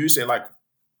is being used, and like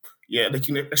that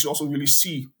you can actually also really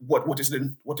see what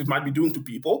it might be doing to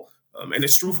people. And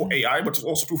it's true for AI, but it's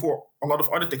also true for a lot of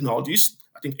other technologies.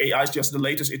 I think AI is just the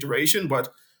latest iteration, but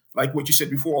like what you said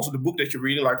before, also the book that you're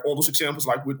reading, like all those examples,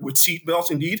 like with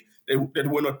seatbelts, indeed, they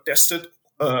were not tested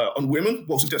on women,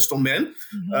 mostly tested on men.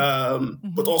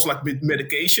 But also like with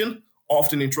medication,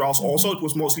 often in trials also, it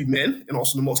was mostly men, and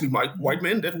also mostly white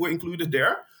men that were included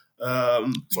there.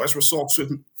 So as a result,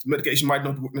 certain medication might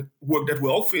not work that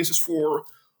well, for instance, for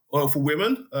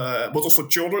women, but also for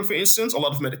children, for instance. A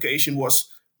lot of medication was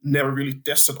never really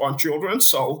tested on children.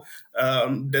 So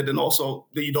then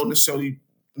you don't necessarily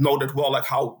know that well, like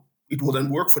how it will then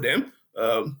work for them.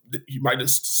 You might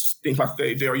just think like,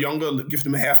 okay, they are younger, give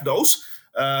them a half dose.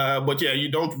 But you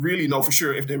don't really know for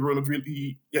sure if they were not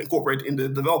really incorporated in the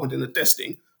development and the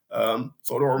testing. So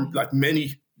there are like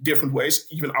many different ways,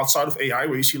 even outside of AI,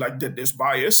 where you see like that there's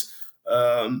bias.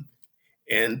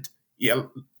 And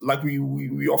like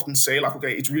we often say, like,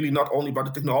 okay, it's really not only about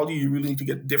the technology. You really need to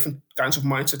get different kinds of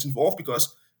mindsets involved,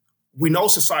 because we know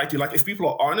society, like if people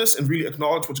are honest and really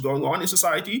acknowledge what's going on in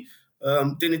society,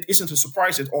 then it isn't a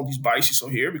surprise that all these biases are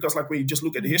here. Because like when you just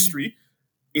look at the history,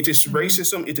 it is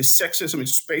racism, it is sexism,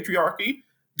 it's patriarchy.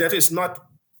 That is not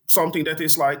something that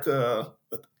is like a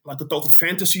total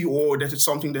fantasy, or that it's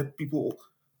something that people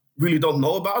really don't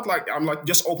know about. Like I'm like,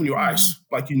 just open your eyes.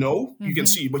 Like you can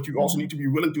see, but you also need to be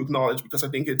willing to acknowledge, because I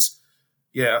think it's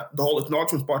the whole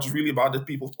acknowledgement part is really about that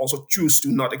people also choose to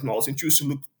not acknowledge and choose to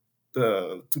look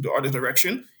to the other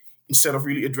direction instead of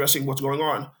really addressing what's going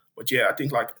on. But I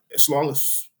think like as long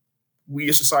as we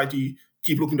as society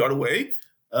keep looking the other way,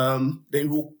 then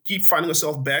we'll keep finding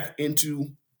ourselves back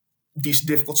into these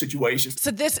difficult situations.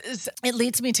 So it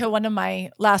leads me to one of my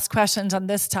last questions on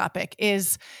this topic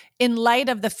is, in light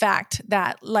of the fact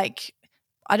that, like,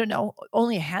 I don't know,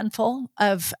 only a handful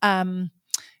of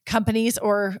companies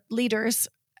or leaders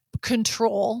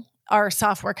control our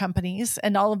software companies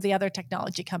and all of the other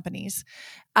technology companies,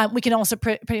 we can also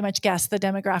pretty much guess the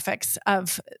demographics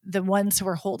of the ones who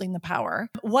are holding the power.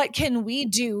 What can we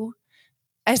do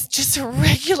as just a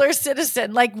regular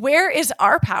citizen? Like, where is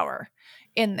our power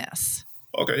in this?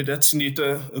 Okay, that's indeed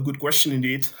a good question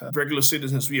indeed. Regular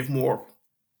citizens, we have more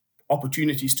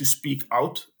opportunities to speak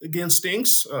out against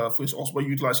things, for instance, also by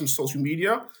utilizing social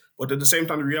media. But at the same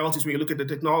time, the reality is when you look at the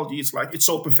technology, it's like it's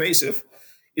so pervasive.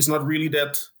 It's not really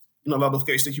that, in a lot of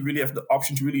cases, that you really have the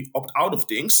option to really opt out of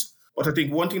things. But I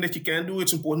think one thing that you can do,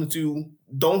 it's important to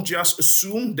don't just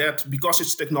assume that because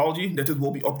it's technology, that it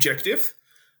will be objective.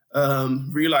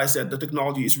 Realize that the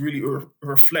technology is really a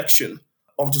reflection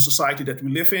of the society that we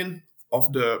live in,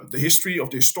 of the history, of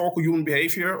the historical human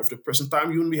behavior, of the present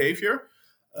time human behavior.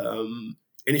 And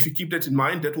if you keep that in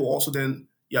mind, that will also then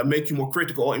make you more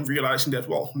critical in realizing that,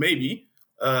 well, maybe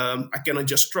I cannot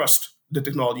just trust the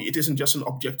technology. It isn't just an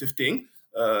objective thing.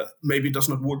 Maybe it does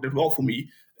not work that well for me,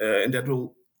 and that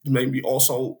will maybe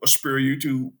also spur you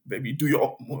to maybe do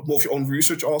more of your own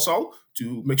research also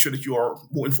to make sure that you are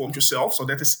more informed yourself. So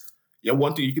that is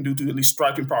one thing you can do to at least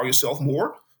try to empower yourself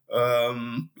more.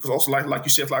 Because also like you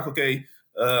said, like okay,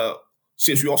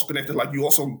 since we also connected, like you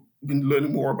also been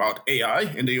learning more about AI,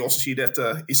 and they also see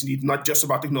that it's indeed not just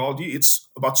about technology; it's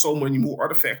about so many more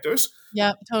other factors.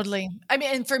 Yeah, totally. I mean,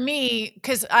 and for me,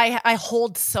 because I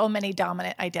hold so many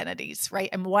dominant identities, right?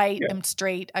 I'm white, Yeah, I'm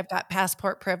straight, I've got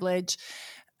passport privilege.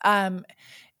 Um,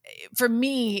 for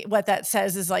me, what that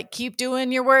says is like, keep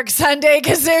doing your work, Sunday,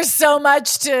 because there's so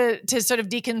much to sort of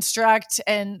deconstruct,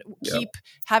 and yeah, keep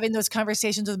having those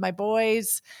conversations with my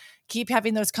boys, keep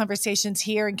having those conversations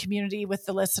here in community with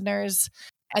the listeners.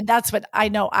 And that's what I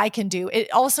know I can do. It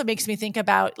also makes me think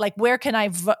about like,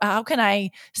 how can I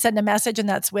send a message? And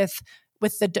that's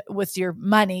with your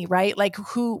money, right? Like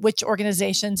which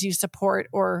organizations you support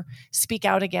or speak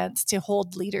out against to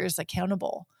hold leaders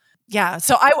accountable. Yeah.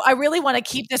 So I really want to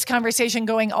keep this conversation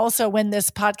going also when this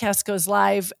podcast goes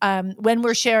live, when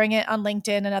we're sharing it on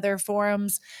LinkedIn and other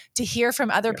forums, to hear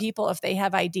from other yeah, people if they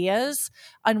have ideas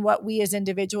on what we as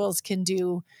individuals can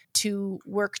do to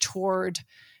work toward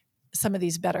some of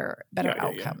these better yeah. And I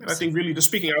outcomes. think really the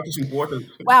speaking out is important.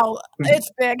 Wow, it's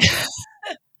big.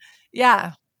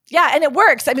 Yeah. Yeah, and it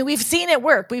works. I mean, we've seen it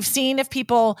work. We've seen if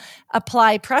people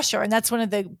apply pressure, and that's one of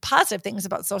the positive things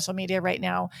about social media right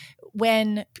now.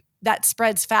 When that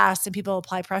spreads fast and people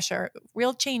apply pressure,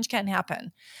 real change can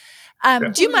happen. Do you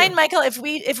Definitely, yeah. mind, Maikel,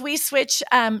 if we switch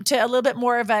to a little bit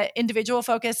more of an individual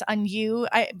focus on you?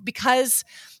 Because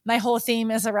my whole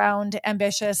theme is around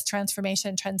ambitious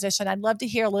transformation, transition. I'd love to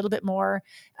hear a little bit more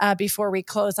before we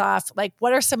close off. Like,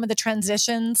 what are some of the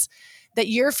transitions that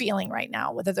you're feeling right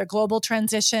now, whether they're global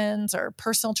transitions or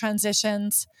personal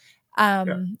transitions? Yeah.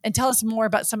 And tell us more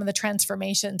about some of the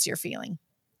transformations you're feeling.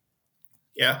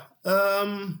 Yeah.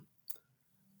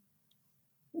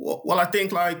 Well, I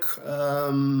think like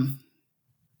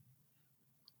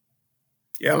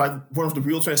like one of the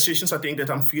real transitions I think that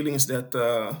I'm feeling is that,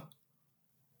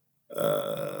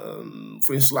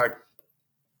 for instance, like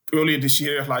earlier this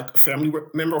year, like a family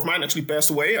member of mine actually passed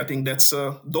away. I think that's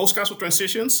those kinds of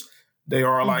transitions. They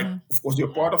are like, Mm-hmm. of course, they're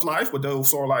part of life, but they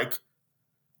also are like,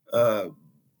 uh,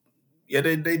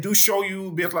 they do show you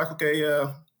a bit like, okay,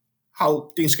 how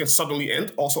things can suddenly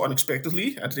end, also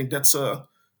unexpectedly. I think that's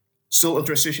still a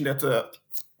transition that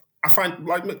I find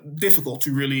like difficult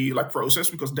to really like process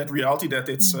because that reality that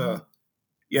it's Mm-hmm.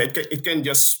 it can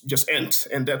just end,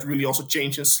 and that really also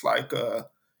changes like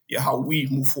how we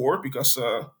move forward because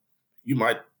you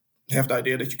might have the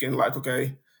idea that you can like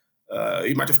okay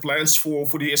you might have plans for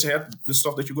the years ahead, the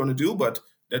stuff that you're going to do, but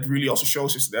that really also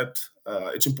shows is that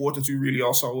it's important to really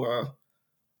also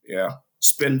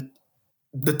spend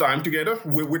the time together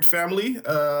with family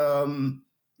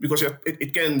because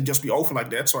it can just be over like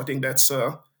that. So I think that's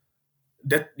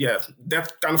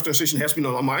that kind of transition has been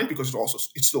on my mind because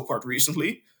it's still quite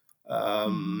recently. Mm-hmm.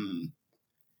 Um,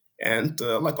 and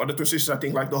like other transitions, I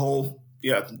think like the whole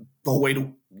way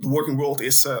the working world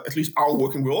is at least our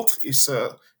working world is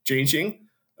changing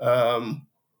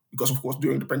because of course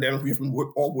during the pandemic we've been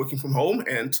all working from home,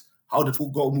 and how that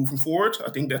will go moving forward.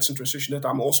 I think that's a transition that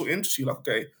I'm also in to see like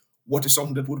okay, what is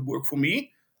something that would work for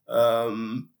me.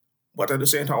 But at the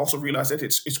same time, I also realize that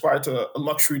it's quite a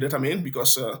luxury that I'm in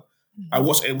because I Mm-hmm.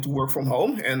 was able to work from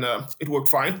home and it worked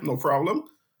fine, no problem.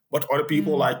 But other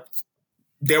people Mm-hmm. like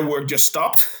their work just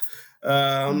stopped.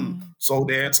 Mm-hmm. So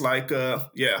that's like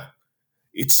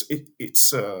it's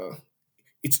it's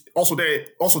also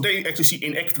they actually see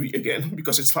inequity again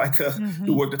because it's like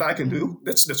the work that I can Mm-hmm. do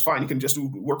that's fine. You can just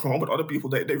do work from home, but other people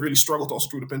they really struggled also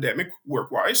through the pandemic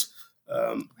work wise.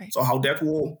 Right. So how that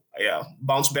will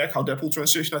bounce back, how that will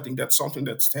transition, I think that's something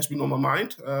that has been on my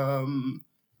mind.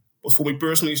 But for me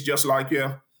personally, it's just like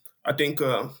I think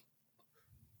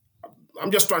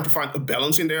I'm just trying to find a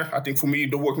balance in there. I think for me,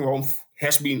 the working home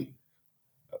has been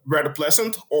rather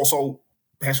pleasant. Also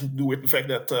has to do with the fact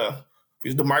that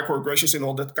with the microaggressions and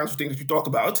all that kinds of things that you talk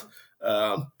about,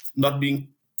 not being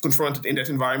confronted in that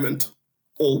environment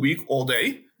all week, all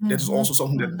day. That is Mm-hmm. also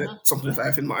something that I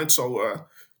have in mind. So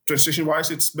transition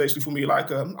wise, it's basically for me like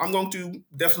I'm going to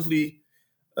definitely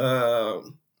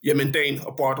maintain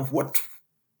a part of what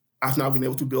I've now been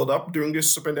able to build up during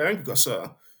this pandemic because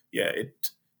it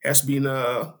has been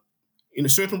in a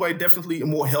certain way definitely a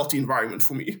more healthy environment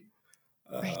for me.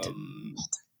 Right.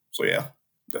 So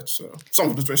that's some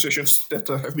of the transitions that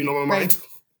have been on my Right. mind.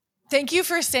 Thank you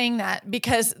for saying that,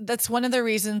 because that's one of the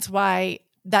reasons why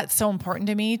that's so important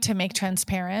to me to make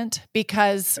transparent,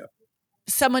 because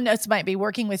someone else might be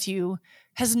working with you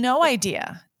has no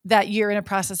idea that you're in a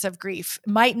process of grief,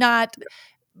 might not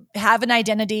have an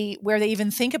identity where they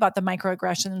even think about the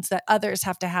microaggressions that others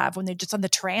have to have when they're just on the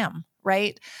tram,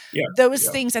 right? Yeah, Those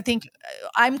yeah, things, I think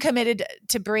I'm committed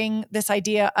to bring this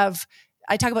idea of,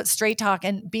 I talk about straight talk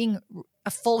and being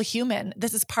a full human.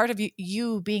 This is part of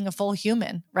you being a full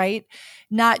human, right?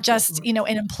 Not just,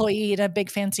 definitely. an employee at a big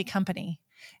fancy company.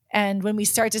 And when we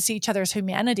start to see each other's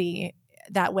humanity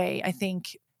that way, I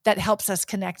think that helps us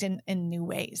connect in new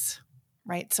ways,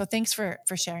 right? So thanks for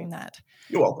sharing that.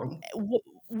 You're welcome.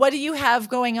 What do you have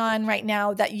going on right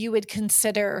now that you would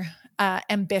consider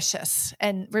ambitious?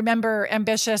 And remember,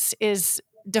 ambitious is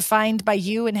defined by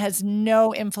you and has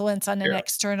no influence on an Yeah.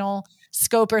 external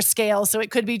scope or scale. So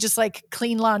it could be just like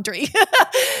clean laundry.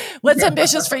 What's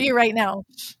ambitious for you right now?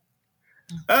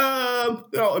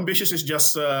 Ambitious is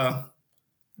just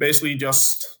basically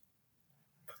just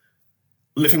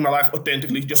living my life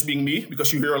authentically, just being me.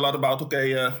 Because you hear a lot about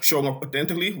showing up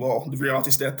authentically. Well, the reality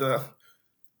is that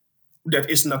that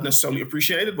is not necessarily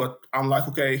appreciated. But I'm like,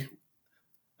 okay,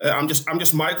 I'm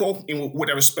just Michael in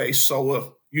whatever space.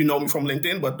 So you know me from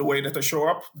LinkedIn, but the way that I show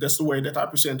up, that's the way that I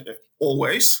present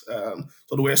always. So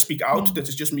the way I speak out, that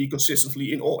is just me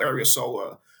consistently in all areas.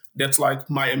 So that's like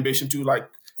my ambition to like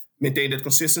maintain that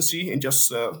consistency and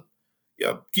just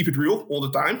keep it real all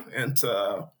the time. And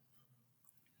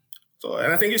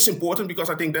I think it's important because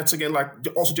I think that's again like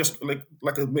also just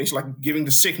like a mention like giving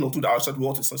the signal to the outside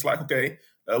world. It's like okay,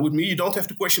 with me you don't have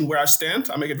to question where I stand.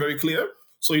 I make it very clear,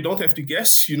 so you don't have to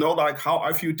guess. You know like how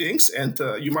I view things, and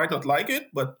you might not like it,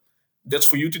 but that's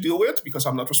for you to deal with because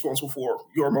I'm not responsible for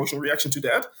your emotional reaction to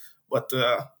that. But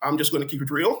I'm just going to keep it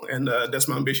real, and that's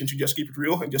my ambition to just keep it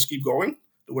real and just keep going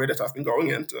the way that I've been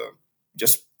going, and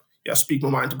just speak my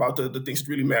mind about the things that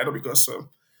really matter. Because for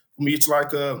me, it's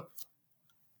like.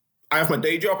 I have my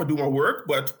day job, I do my work,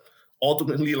 but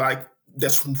ultimately, like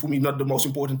that's for me not the most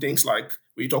important things. Like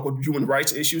when you talk about human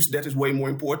rights issues, that is way more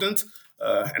important.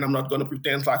 And I'm not going to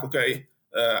pretend like, okay,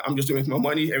 I'm just doing my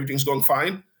money, everything's going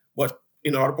fine. But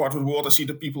in other parts of the world, I see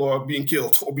that people are being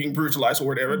killed or being brutalized or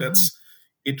whatever.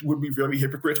 It would be very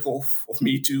hypocritical of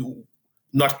me to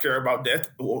not care about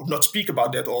that or not speak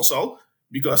about that also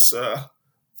because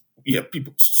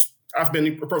people. I've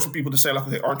been approaching people to say like,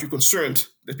 okay, aren't you concerned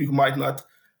that people might not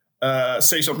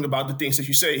say something about the things that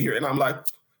you say here? And I'm like,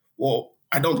 well,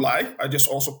 I don't lie. I just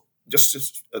also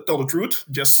just tell the truth,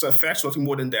 just facts, nothing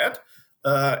more than that.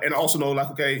 And I also know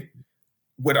like, okay,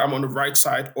 whether I'm on the right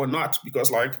side or not, because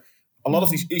like a lot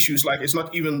of these issues, like it's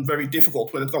not even very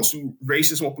difficult when it comes to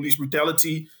racism or police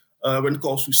brutality, when it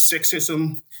comes to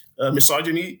sexism,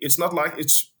 misogyny. It's not like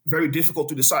it's very difficult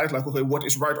to decide like, okay, what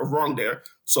is right or wrong there.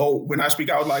 So when I speak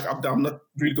out, like I'm not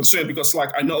really concerned because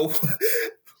like I know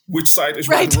which side is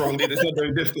right Right. or wrong. It's not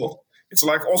very difficult. It's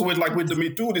like also with the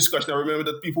Me Too discussion. I remember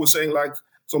that people were saying like,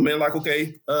 some men like,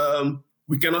 okay,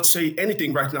 we cannot say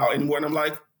anything right now anymore. And I'm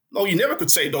like, no, you never could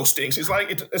say those things. It's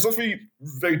like it's not really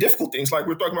very difficult things. Like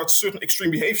we're talking about certain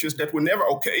extreme behaviors that were never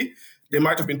okay. They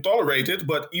might have been tolerated,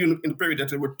 but even in the period that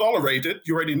they were tolerated,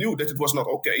 you already knew that it was not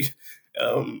okay.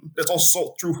 That's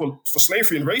also true for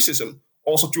slavery and racism.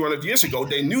 Also 200 years ago,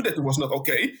 they knew that it was not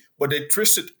okay, but they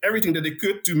twisted everything that they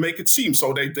could to make it seem.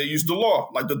 So they used the law,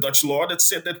 like the Dutch law that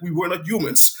said that we were not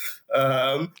humans.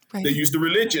 They Right. used the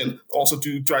religion also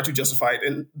to try to justify it.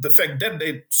 And the fact that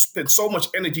they spent so much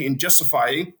energy in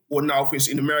justifying, or now, for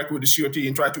instance, in America with the CRT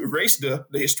and try to erase the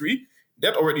history,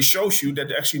 that already shows you that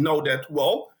they actually know that,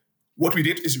 well, what we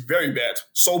did is very bad.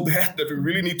 So bad that we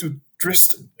really need to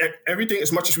twist everything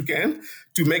as much as we can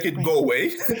to make it go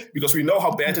away because we know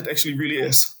how bad it actually really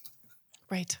is.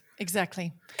 Right.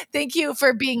 Exactly. Thank you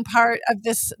for being part of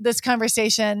this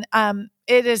conversation.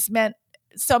 It has meant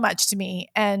so much to me,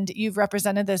 and you've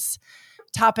represented this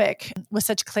topic with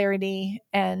such clarity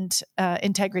and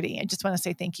integrity. I just want to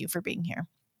say thank you for being here.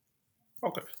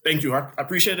 Okay, thank you. I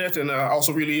appreciate it, and I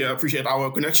also really appreciate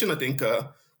our connection. I think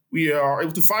we are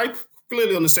able to vibe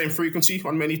clearly on the same frequency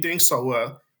on many things.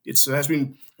 So it has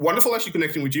been wonderful actually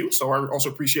connecting with you. So I also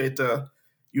appreciate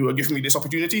you giving me this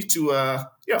opportunity to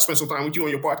spend some time with you on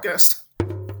your podcast.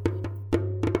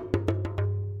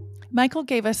 Maikel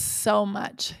gave us so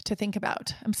much to think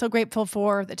about. I'm so grateful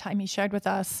for the time he shared with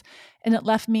us, and it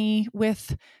left me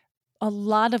with a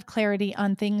lot of clarity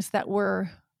on things that were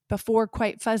before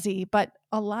quite fuzzy, but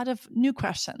a lot of new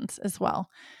questions as well.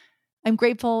 I'm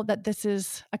grateful that this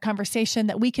is a conversation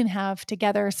that we can have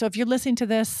together. So if you're listening to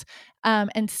this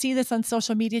and see this on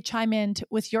social media, chime in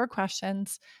with your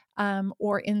questions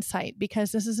or insight,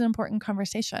 because this is an important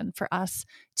conversation for us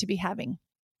to be having.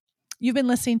 You've been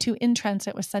listening to In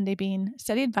Transit with Sunday Bean,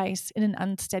 steady advice in an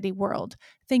unsteady world.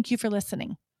 Thank you for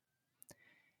listening.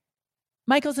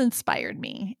 Maikel's inspired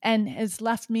me and has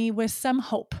left me with some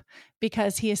hope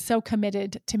because he is so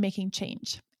committed to making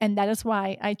change. And that is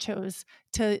why I chose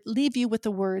to leave you with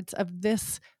the words of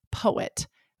this poet,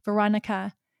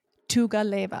 Veronika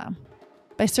Tugaleva.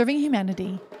 By serving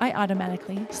humanity, I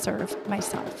automatically serve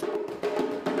myself.